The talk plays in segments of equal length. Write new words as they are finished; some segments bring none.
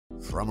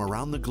from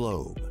around the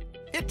globe.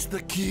 It's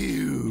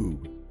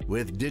theCUBE,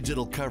 with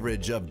digital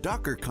coverage of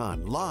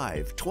DockerCon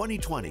Live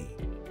 2020.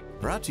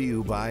 Brought to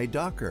you by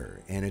Docker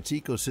and its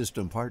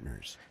ecosystem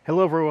partners.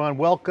 Hello everyone,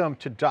 welcome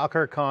to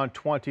DockerCon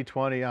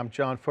 2020. I'm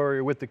John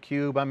Furrier with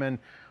theCUBE. I'm in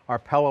our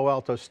Palo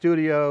Alto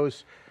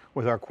studios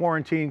with our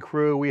quarantine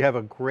crew. We have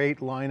a great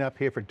lineup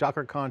here for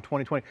DockerCon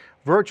 2020.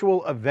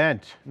 Virtual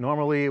event.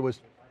 Normally it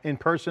was in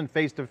person,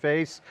 face to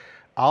face.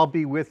 I'll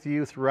be with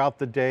you throughout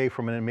the day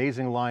from an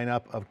amazing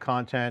lineup of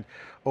content,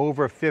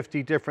 over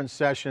 50 different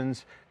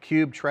sessions,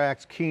 CUBE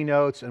tracks,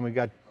 keynotes, and we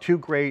got two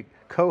great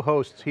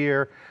co-hosts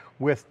here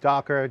with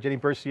Docker, Jenny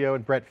Burcio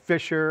and Bret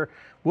Fisher.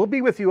 We'll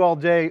be with you all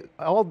day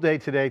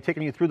today,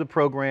 taking you through the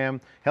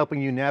program,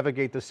 helping you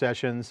navigate the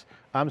sessions.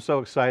 I'm so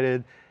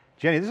excited.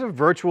 Jenny, this is a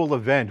virtual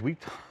event. We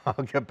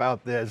talk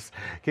about this.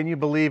 Can you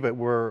believe it?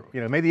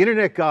 May the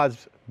internet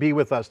gods be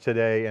with us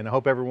today, and I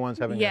hope everyone's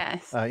having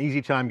an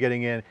easy time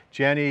getting in.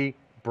 Jenny,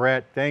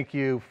 Bret, thank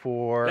you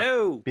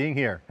for being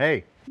here.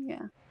 Hey.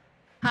 Yeah.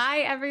 Hi,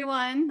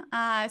 everyone.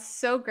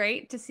 So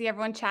great to see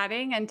everyone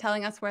chatting and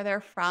telling us where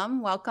they're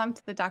from. Welcome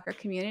to the Docker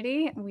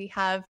community. We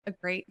have a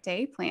great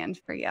day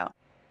planned for you.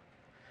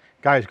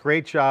 Guys,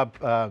 great job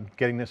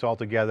getting this all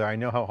together. I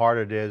know how hard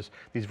it is.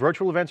 These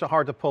virtual events are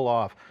hard to pull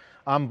off.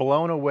 I'm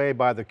blown away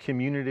by the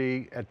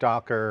community at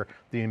Docker,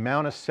 the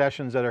amount of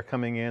sessions that are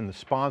coming in, the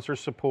sponsor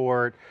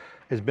support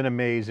has been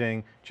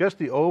amazing. Just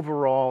the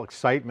overall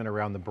excitement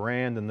around the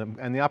brand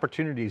and the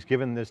opportunities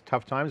given this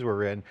tough times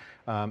we're in.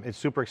 It's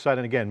super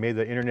exciting. Again, may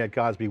the internet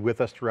gods be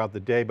with us throughout the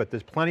day, but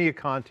there's plenty of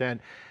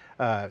content.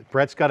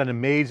 Bret's got an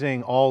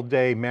amazing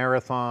all-day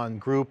marathon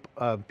group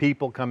of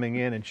people coming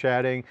in and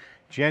chatting.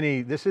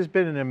 Jenny, this has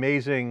been an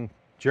amazing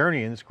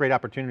journey and it's a great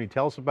opportunity.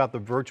 Tell us about the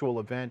virtual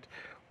event.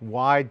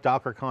 Why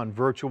DockerCon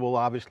virtual?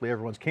 Obviously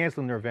everyone's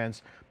canceling their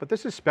events, but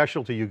this is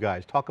special to you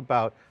guys. Talk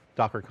about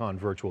DockerCon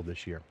virtual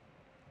this year.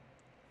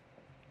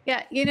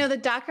 Yeah, the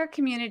Docker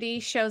community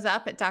shows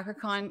up at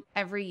DockerCon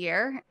every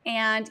year.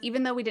 And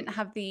even though we didn't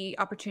have the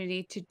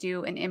opportunity to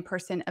do an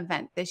in-person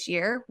event this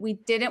year, we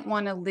didn't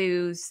want to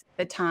lose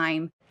the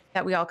time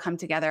that we all come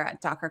together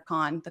at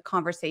DockerCon, the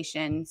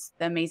conversations,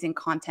 the amazing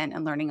content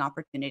and learning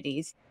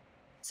opportunities.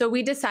 So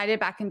we decided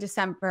back in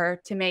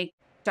December to make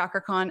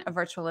DockerCon a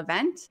virtual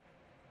event.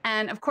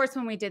 And of course,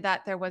 when we did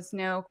that, there was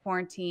no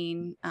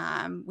quarantine.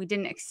 We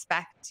didn't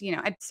expect,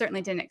 I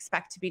certainly didn't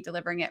expect to be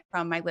delivering it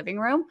from my living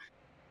room,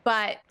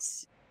 but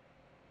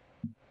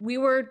we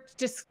were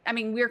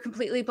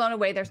completely blown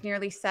away. There's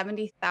nearly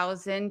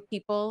 70,000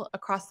 people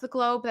across the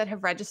globe that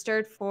have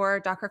registered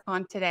for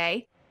DockerCon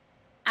today.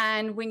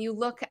 And when you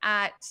look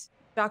at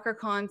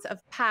DockerCons of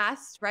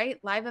past, right,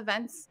 live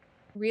events,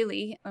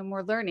 really, and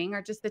we're learning,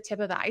 are just the tip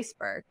of the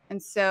iceberg.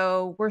 And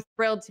so we're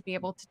thrilled to be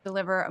able to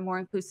deliver a more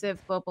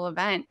inclusive global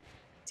event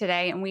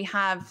today. And we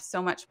have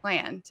so much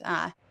planned.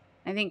 I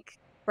think,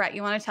 Bret,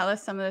 you want to tell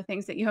us some of the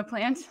things that you have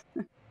planned?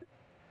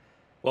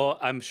 Well,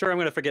 I'm sure I'm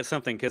going to forget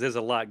something because there's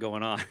a lot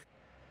going on.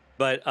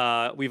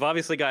 But we've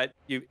obviously got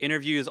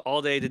interviews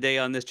all day today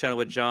on this channel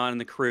with John and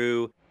the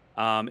crew.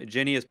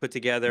 Jenny has put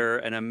together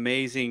an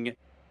amazing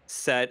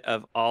set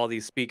of all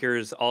these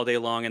speakers all day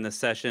long in the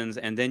sessions.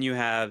 And then you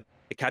have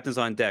the Captains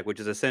on Deck,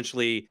 which is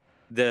essentially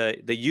the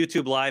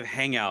YouTube live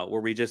hangout where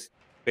we just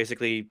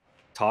basically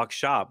talk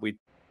shop.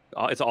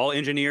 It's all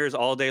engineers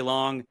all day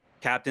long,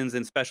 captains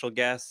and special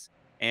guests.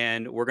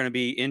 And we're going to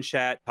be in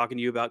chat talking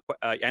to you about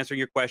answering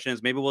your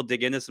questions. Maybe we'll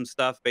dig into some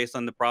stuff based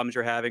on the problems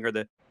you're having or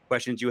the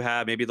questions you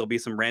have. Maybe there'll be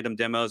some random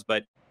demos,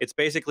 but it's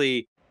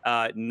basically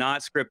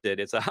not scripted.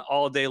 It's an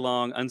all day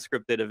long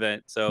unscripted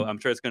event. So I'm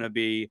sure it's going to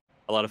be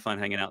a lot of fun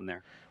hanging out in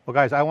there. Well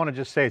guys, I want to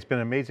just say it's been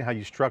amazing how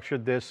you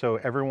structured this so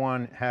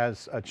everyone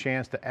has a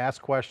chance to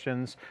ask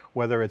questions,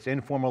 whether it's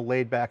informal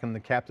laid back in the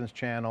Captain's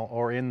channel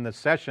or in the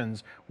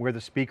sessions where the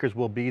speakers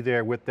will be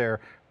there with their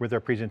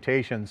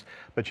presentations.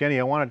 But Jenny,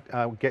 I want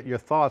to get your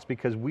thoughts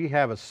because we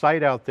have a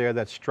site out there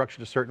that's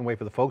structured a certain way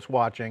for the folks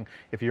watching.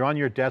 If you're on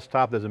your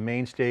desktop, there's a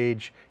main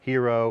stage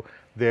hero.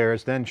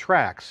 There's then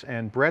tracks,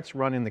 and Bret's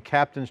running the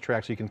Captain's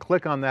track, so you can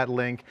click on that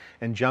link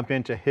and jump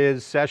into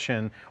his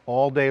session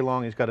all day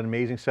long. He's got an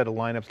amazing set of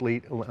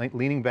lineups,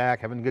 leaning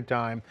back, having a good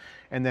time.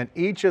 And then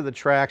each of the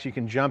tracks, you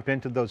can jump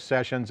into those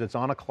sessions. It's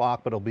on a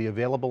clock, but it'll be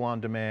available on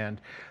demand.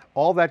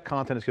 All that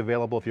content is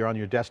available if you're on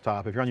your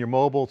desktop. If you're on your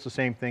mobile, it's the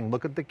same thing.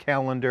 Look at the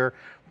calendar,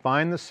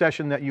 find the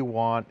session that you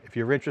want. If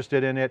you're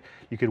interested in it,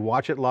 you could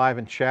watch it live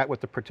and chat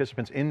with the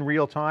participants in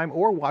real time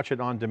or watch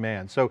it on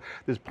demand. So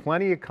there's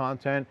plenty of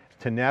content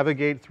to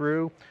navigate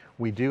through.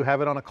 We do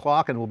have it on a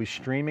clock and we'll be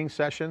streaming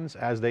sessions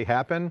as they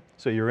happen.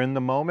 So you're in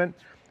the moment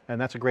and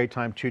that's a great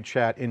time to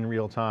chat in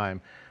real time.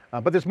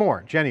 But there's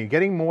more. Jenny,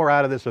 getting more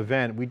out of this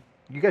event,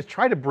 you guys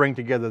try to bring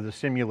together the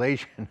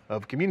simulation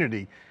of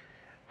community.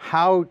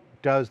 How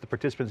does the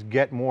participants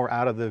get more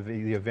out of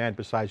the event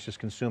besides just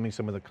consuming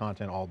some of the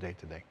content all day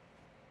today?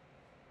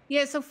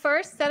 Yeah, so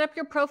first set up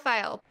your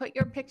profile, put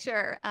your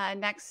picture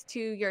next to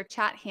your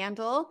chat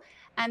handle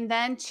and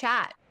then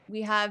chat.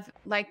 We have,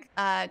 like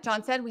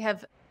John said, we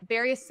have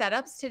various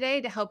setups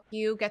today to help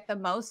you get the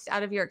most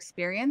out of your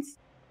experience.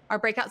 our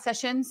breakout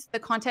sessions, the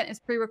content is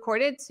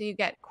pre-recorded, so you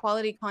get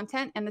quality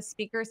content, and the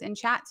speakers in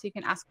chat, so you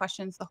can ask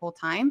questions the whole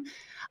time.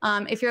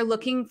 If you're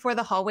looking for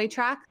the hallway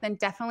track, then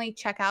definitely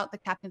check out the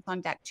Captains on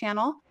Deck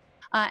channel.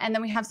 And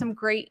then we have some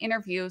great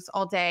interviews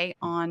all day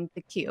on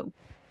theCUBE.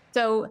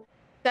 So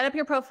set up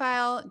your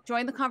profile,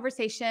 join the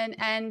conversation,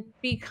 and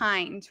be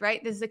kind,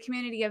 right? This is a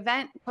community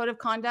event. Code of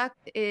conduct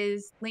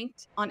is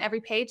linked on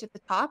every page at the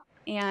top,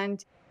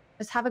 and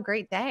just have a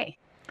great day.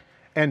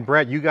 And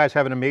Bret, you guys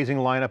have an amazing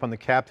lineup on the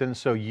Captains,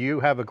 so you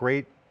have a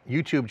great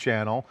YouTube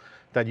channel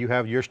that you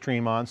have your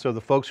stream on, so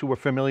the folks who are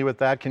familiar with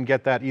that can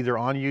get that either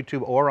on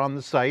YouTube or on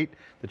the site.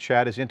 The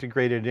chat is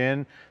integrated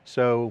in,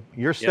 so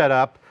you're set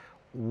up.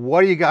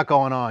 What do you got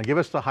going on? Give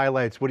us the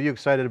highlights. What are you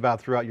excited about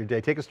throughout your day?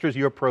 Take us through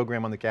your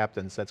program on the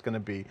Captains. That's going to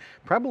be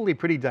probably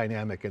pretty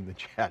dynamic in the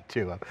chat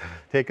too.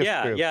 Take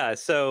us through. Yeah.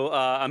 So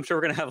I'm sure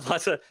we're going to have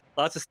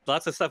lots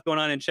of stuff going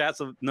on in chat.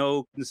 So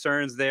no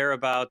concerns there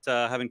about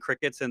having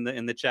crickets in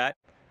the chat.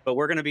 But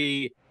we're going to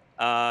be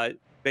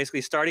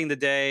basically starting the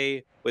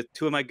day with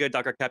two of my good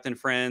Docker Captain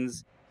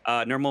friends,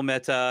 Nirmal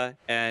Mehta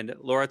and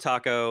Laura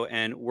Taco,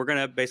 and we're going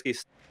to basically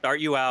start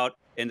you out.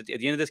 And at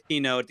the end of this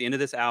keynote, at the end of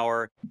this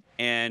hour,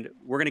 and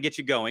we're going to get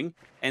you going.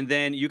 And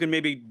then you can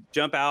maybe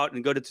jump out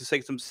and go to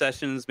take some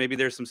sessions. Maybe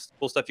there's some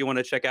cool stuff you want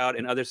to check out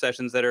in other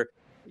sessions that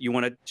you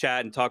want to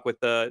chat and talk with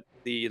the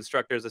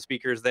instructors, the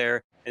speakers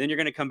there. And then you're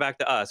going to come back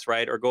to us,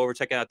 right? Or go over,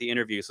 check out the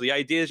interview. So the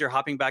idea is you're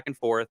hopping back and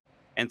forth.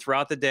 And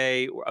throughout the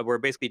day, we're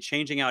basically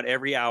changing out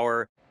every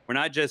hour. We're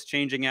not just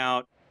changing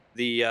out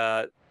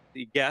the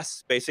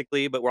guests,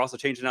 basically, but we're also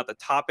changing out the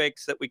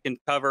topics that we can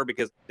cover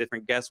because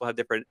different guests will have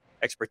different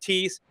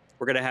expertise.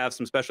 We're going to have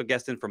some special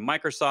guests in from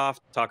Microsoft,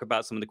 talk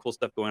about some of the cool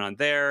stuff going on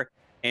there.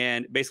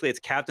 And basically, it's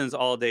Captains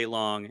all day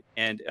long.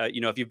 And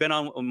if you've been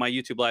on my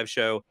YouTube live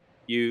show,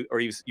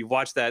 you've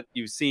watched that,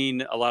 you've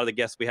seen a lot of the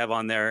guests we have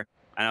on there.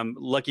 And I'm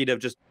lucky to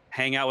just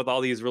hang out with all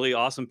these really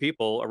awesome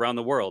people around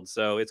the world.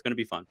 So it's going to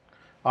be fun.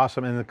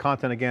 Awesome, and the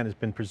content again has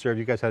been preserved.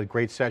 You guys had a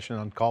great session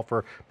on call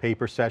for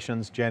paper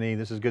sessions. Jenny,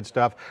 this is good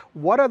stuff.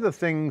 What other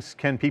things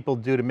can people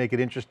do to make it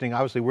interesting?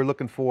 Obviously, we're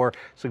looking for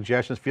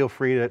suggestions. Feel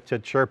free to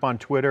chirp on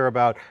Twitter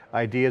about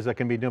ideas that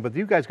can be done, but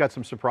you guys got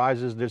some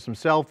surprises. There's some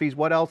selfies.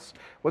 What else?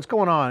 What's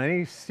going on?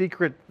 Any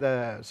secret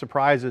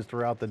surprises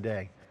throughout the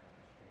day?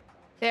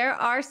 There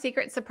are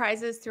secret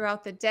surprises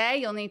throughout the day.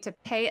 You'll need to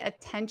pay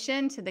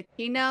attention to the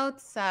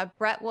keynotes.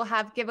 Bret will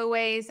have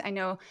giveaways. I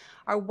know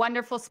our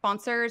wonderful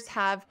sponsors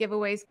have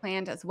giveaways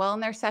planned as well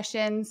in their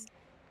sessions.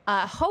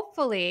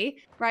 Hopefully,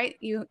 right,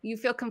 you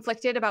feel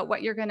conflicted about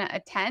what you're going to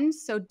attend.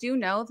 So do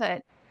know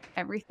that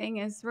everything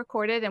is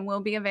recorded and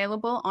will be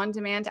available on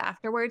demand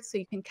afterwards, so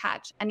you can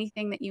catch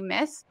anything that you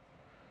miss.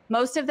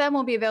 Most of them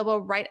will be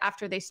available right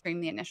after they stream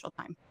the initial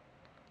time.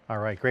 All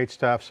right, great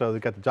stuff. So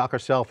they've got the Docker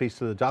selfies.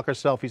 So the Docker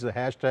selfies, the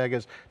hashtag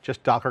is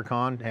just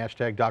DockerCon,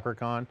 hashtag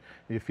DockerCon.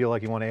 If you feel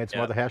like you want to add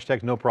some other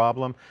hashtags, no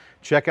problem.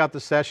 Check out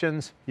the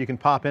sessions. You can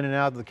pop in and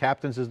out. The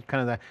Captains is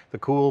kind of the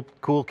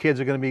cool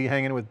kids are going to be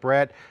hanging with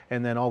Bret,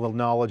 and then all the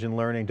knowledge and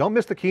learning. Don't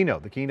miss the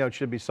keynote. The keynote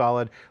should be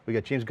solid. We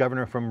got James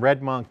Governor from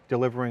Red Monk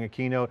delivering a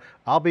keynote.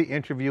 I'll be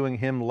interviewing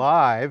him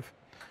live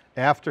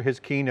after his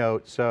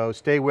keynote, so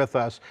stay with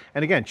us.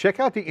 And again,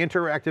 check out the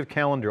interactive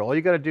calendar. All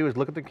you got to do is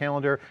look at the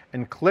calendar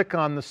and click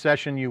on the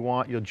session you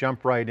want. You'll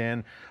jump right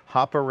in,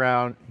 hop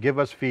around, give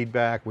us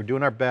feedback. We're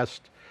doing our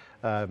best.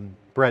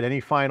 Bret,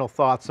 any final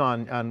thoughts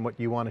on what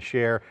you want to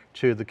share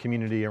to the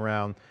community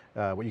around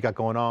what you got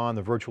going on,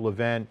 the virtual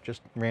event,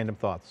 just random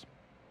thoughts?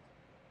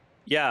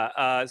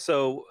 Yeah,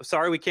 so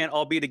sorry we can't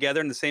all be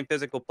together in the same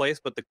physical place,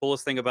 but the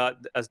coolest thing about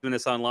us doing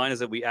this online is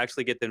that we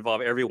actually get to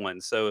involve everyone.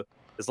 So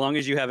as long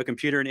as you have a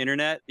computer and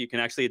internet, you can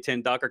actually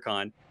attend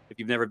DockerCon if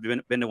you've never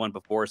been to one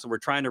before. So we're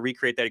trying to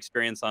recreate that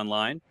experience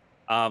online.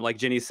 Like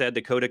Jenny said,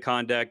 the code of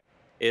conduct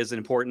is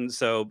important.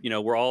 So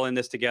we're all in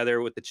this together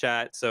with the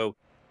chat. So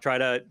try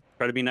to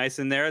be nice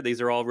in there.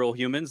 These are all real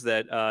humans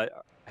that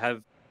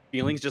have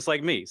feelings just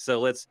like me. So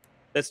let's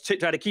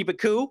try to keep it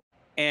cool.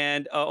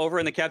 And over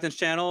in the Captain's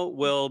channel,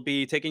 we'll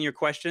be taking your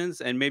questions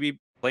and maybe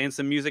playing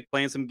some music,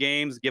 playing some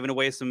games, giving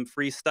away some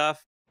free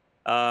stuff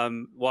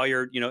while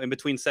you're in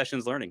between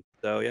sessions learning.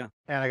 So yeah.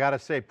 And I got to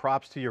say,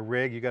 props to your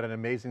rig. You got an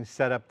amazing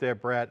setup there,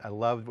 Bret. I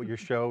love what your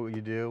show you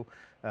do.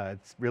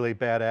 It's really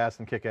badass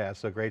and kick-ass,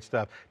 so great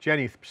stuff.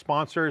 Jenny,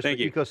 sponsors, the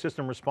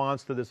ecosystem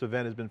response to this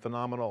event has been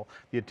phenomenal.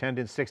 The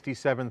attendance,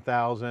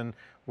 67,000.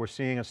 We're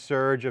seeing a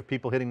surge of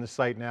people hitting the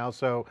site now,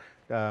 so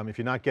if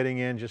you're not getting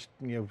in, just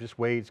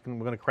wait. We're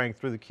going to crank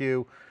through the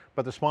queue.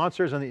 But the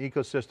sponsors and the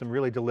ecosystem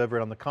really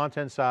delivered on the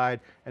content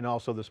side and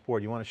also the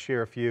sport. You want to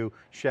share a few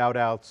shout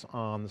outs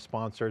on the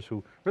sponsors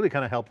who really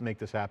kind of helped make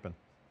this happen?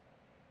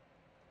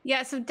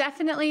 Yeah, so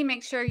definitely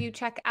make sure you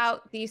check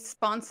out the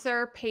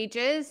sponsor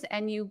pages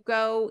and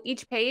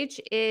each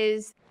page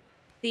is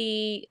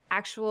the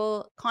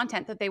actual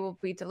content that they will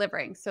be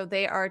delivering. So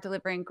they are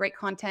delivering great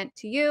content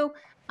to you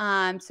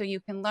so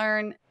you can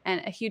learn,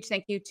 and a huge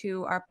thank you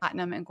to our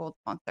platinum and gold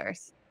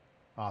sponsors.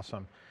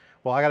 Awesome.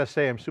 Well, I got to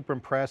say, I'm super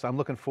impressed. I'm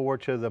looking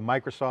forward to the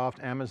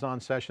Microsoft,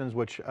 Amazon sessions,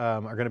 which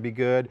are going to be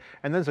good.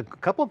 And there's a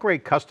couple of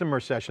great customer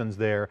sessions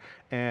there.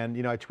 And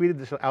I tweeted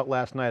this out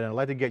last night, and I'd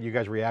like to get you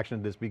guys' reaction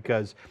to this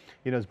because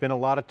there's been a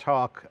lot of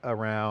talk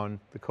around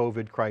the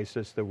COVID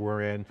crisis that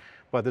we're in,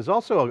 but there's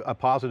also a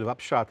positive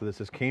upshot to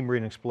this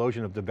Cambrian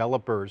explosion of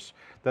developers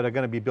that are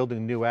going to be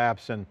building new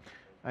apps. And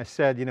I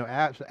said,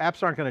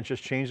 apps aren't going to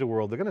just change the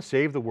world, they're going to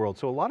save the world.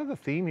 So a lot of the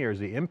theme here is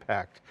the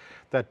impact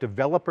that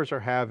developers are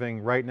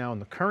having right now in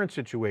the current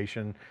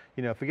situation.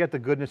 Forget the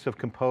goodness of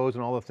Compose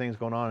and all the things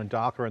going on in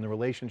Docker and the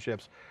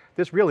relationships.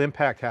 There's real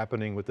impact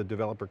happening with the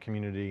developer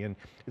community, and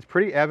it's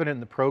pretty evident in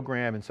the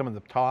program and some of the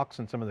talks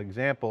and some of the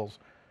examples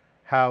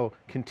how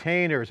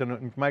containers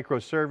and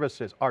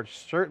microservices are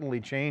certainly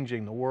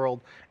changing the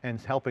world and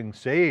helping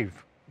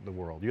save the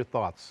world. Your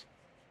thoughts?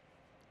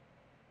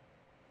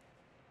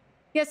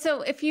 Yeah,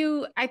 so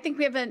I think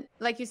we have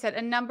like you said,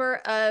 a number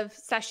of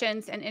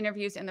sessions and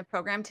interviews in the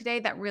program today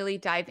that really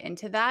dive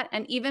into that,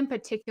 and even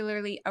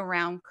particularly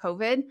around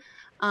COVID.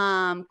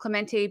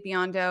 Clemente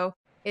Biondo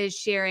is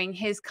sharing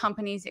his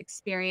company's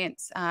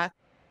experience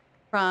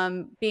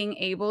from being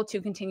able to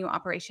continue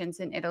operations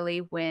in Italy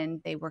when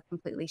they were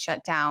completely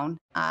shut down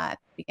at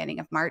the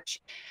beginning of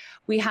March.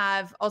 We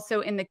have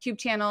also in the CUBE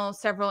channel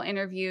several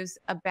interviews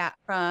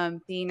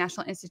from the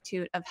National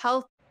Institute of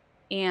Health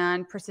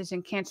and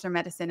Precision Cancer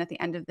Medicine at the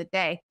end of the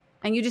day.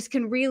 And you just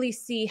can really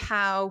see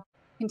how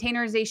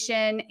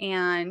containerization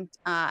and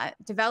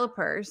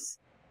developers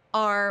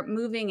are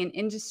moving an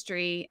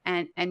industry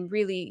and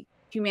really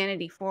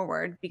humanity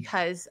forward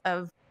because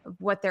of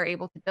what they're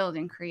able to build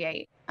and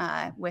create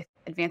with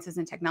advances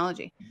in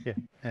technology. Yeah,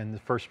 and the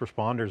first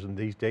responders in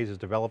these days as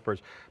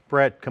developers.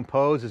 Bret,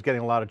 Compose is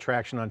getting a lot of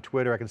traction on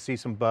Twitter. I can see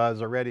some buzz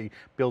already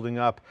building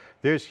up.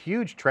 There's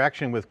huge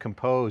traction with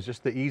Compose,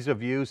 just the ease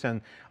of use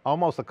and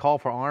almost a call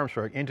for arms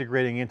for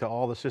integrating into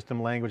all the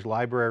system language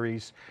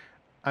libraries.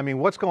 I mean,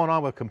 what's going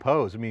on with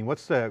Compose? I mean,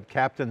 what's the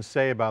captains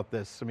say about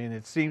this? I mean,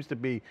 it seems to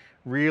be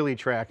really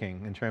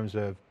tracking in terms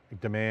of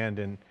demand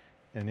and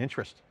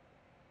interest.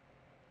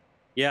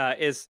 Yeah,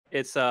 it's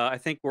I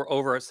think we're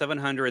over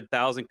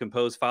 700,000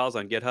 Compose files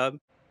on GitHub.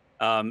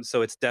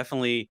 So it's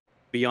definitely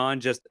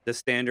beyond just the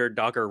standard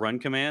Docker run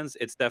commands.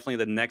 It's definitely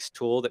the next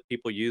tool that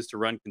people use to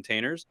run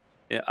containers.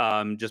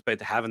 Just by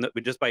having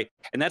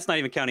and that's not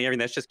even counting everything.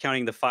 That's just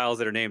counting the files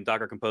that are named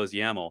Docker Compose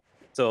YAML.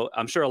 So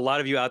I'm sure a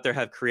lot of you out there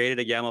have created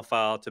a YAML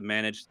file to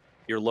manage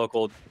your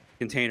local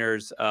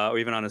containers, or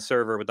even on a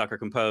server with Docker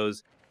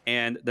Compose.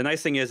 And the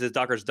nice thing is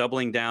Docker's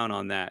doubling down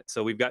on that.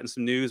 So we've gotten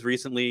some news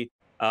recently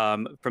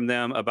from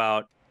them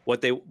about what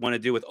they want to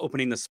do with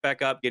opening the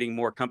spec up, getting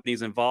more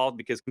companies involved,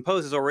 because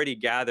Compose has already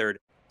gathered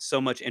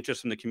so much interest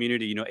from the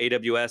community.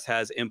 AWS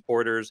has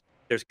importers,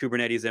 there's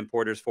Kubernetes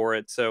importers for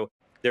it. So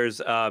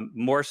there's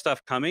more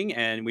stuff coming,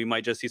 and we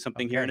might just see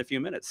something here in a few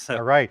minutes. So.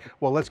 All right,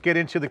 well, let's get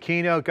into the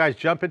keynote. Guys,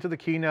 jump into the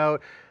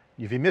keynote.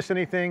 If you miss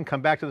anything,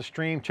 come back to the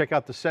stream, check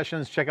out the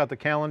sessions, check out the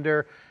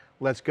calendar.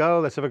 Let's go,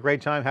 let's have a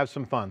great time, have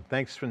some fun.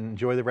 Thanks, and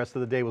enjoy the rest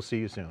of the day. We'll see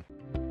you soon.